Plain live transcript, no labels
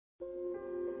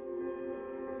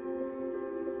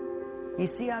You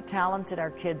see how talented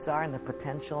our kids are and the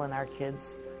potential in our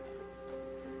kids?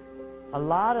 A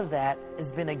lot of that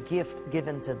has been a gift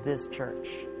given to this church.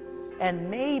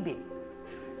 And maybe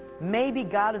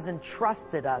God has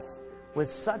entrusted us with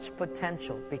such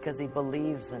potential because He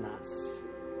believes in us,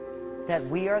 that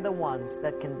we are the ones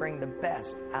that can bring the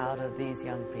best out of these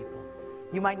young people.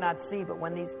 You might not see, but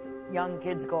when these young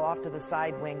kids go off to the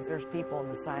side wings, there's people on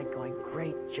the side going,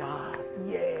 great job,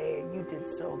 yay, you did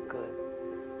so good.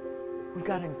 We've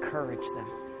got to encourage them.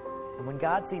 And when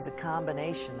God sees a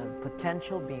combination of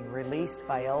potential being released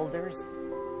by elders,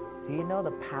 do you know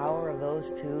the power of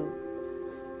those two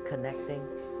connecting?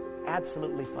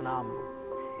 Absolutely phenomenal.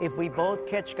 If we both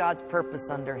catch God's purpose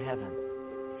under heaven,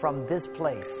 from this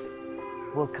place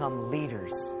will come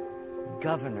leaders,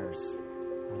 governors,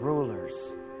 rulers,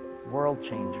 world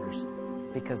changers,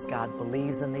 because God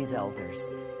believes in these elders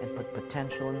and put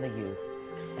potential in the youth,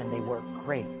 and they work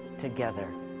great together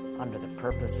under the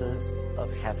purposes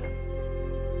of heaven.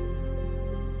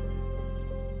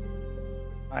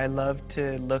 I love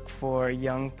to look for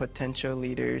young potential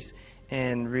leaders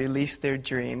and release their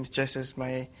dreams, just as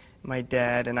my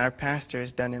dad and our pastor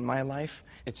has done in my life.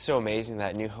 It's so amazing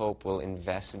that New Hope will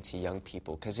invest into young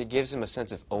people because it gives them a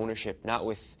sense of ownership, not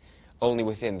only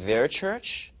within their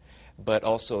church, but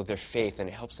also their faith, and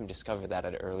it helps them discover that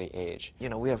at an early age. You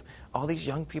know, we have all these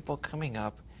young people coming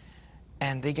up,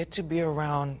 and they get to be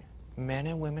around men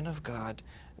and women of God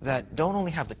that don't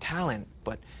only have the talent,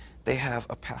 but they have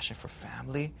a passion for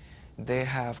family, they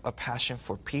have a passion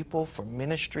for people, for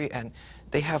ministry, and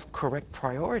they have correct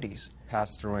priorities.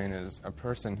 Pastor Wayne is a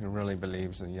person who really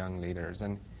believes in young leaders,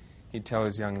 and he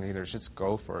tells young leaders, just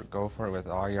go for it with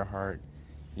all your heart.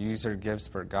 Use your gifts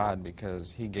for God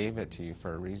because He gave it to you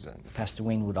for a reason. Pastor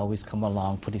Wayne would always come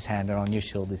along, put his hand on your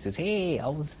shoulder, says, hey, I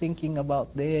was thinking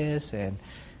about this, and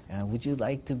would you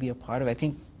like to be a part of it? I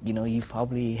think, you know, you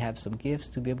probably have some gifts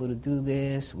to be able to do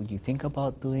this. Would you think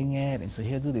about doing it? And so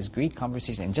he'll do this great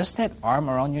conversation. And just that arm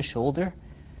around your shoulder,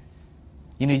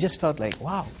 you know, you just felt like,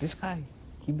 wow, this guy,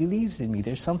 he believes in me.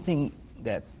 There's something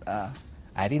that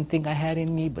I didn't think I had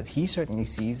in me, but he certainly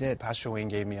sees it. Pastor Wayne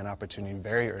gave me an opportunity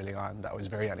very early on that was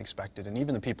very unexpected, and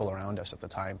even the people around us at the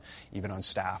time, even on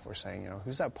staff, were saying, you know,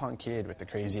 who's that punk kid with the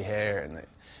crazy hair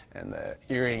and the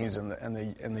earrings and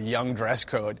the young dress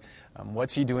code?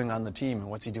 What's he doing on the team, and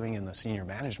what's he doing in the senior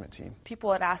management team?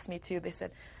 People had asked me too. They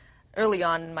said, early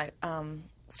on in my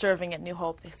serving at New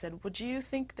Hope, they said, would you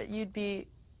think that you'd be,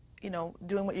 you know,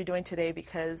 doing what you're doing today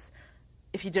because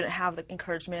if you didn't have the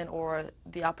encouragement or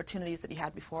the opportunities that you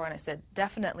had before? And I said,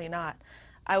 definitely not.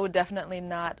 I would definitely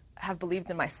not have believed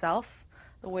in myself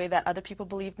the way that other people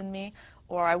believed in me,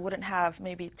 or I wouldn't have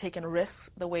maybe taken risks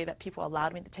the way that people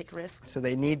allowed me to take risks. So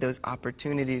they need those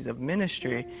opportunities of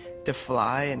ministry to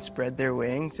fly and spread their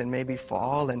wings and maybe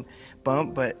fall and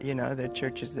bump, but, you know, their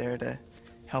church is there to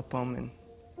help them and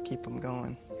keep them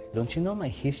going. Don't you know my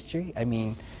history? I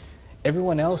mean,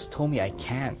 everyone else told me I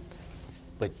can't.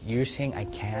 But you're saying I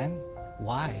can?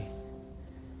 Why?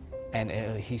 And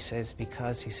he says,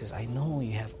 because he says, I know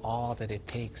you have all that it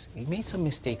takes. You made some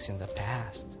mistakes in the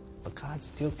past, but God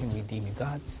still can redeem you.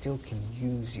 God still can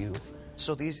use you.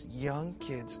 So these young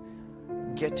kids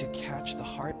get to catch the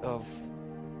heart of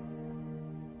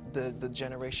the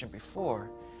generation before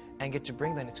and get to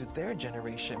bring that into their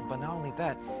generation. But not only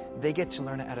that, they get to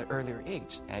learn it at an earlier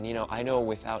age. And, you know, I know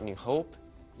without New Hope,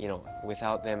 you know,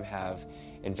 without them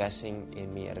investing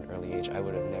in me at an early age, I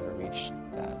would have never reached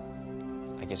that,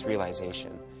 I guess,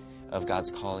 realization of God's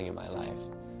calling in my life.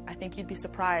 I think you'd be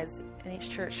surprised in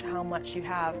each church how much you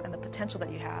have and the potential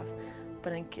that you have,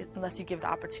 but unless you give the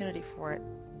opportunity for it,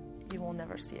 you will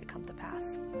never see it come to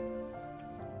pass.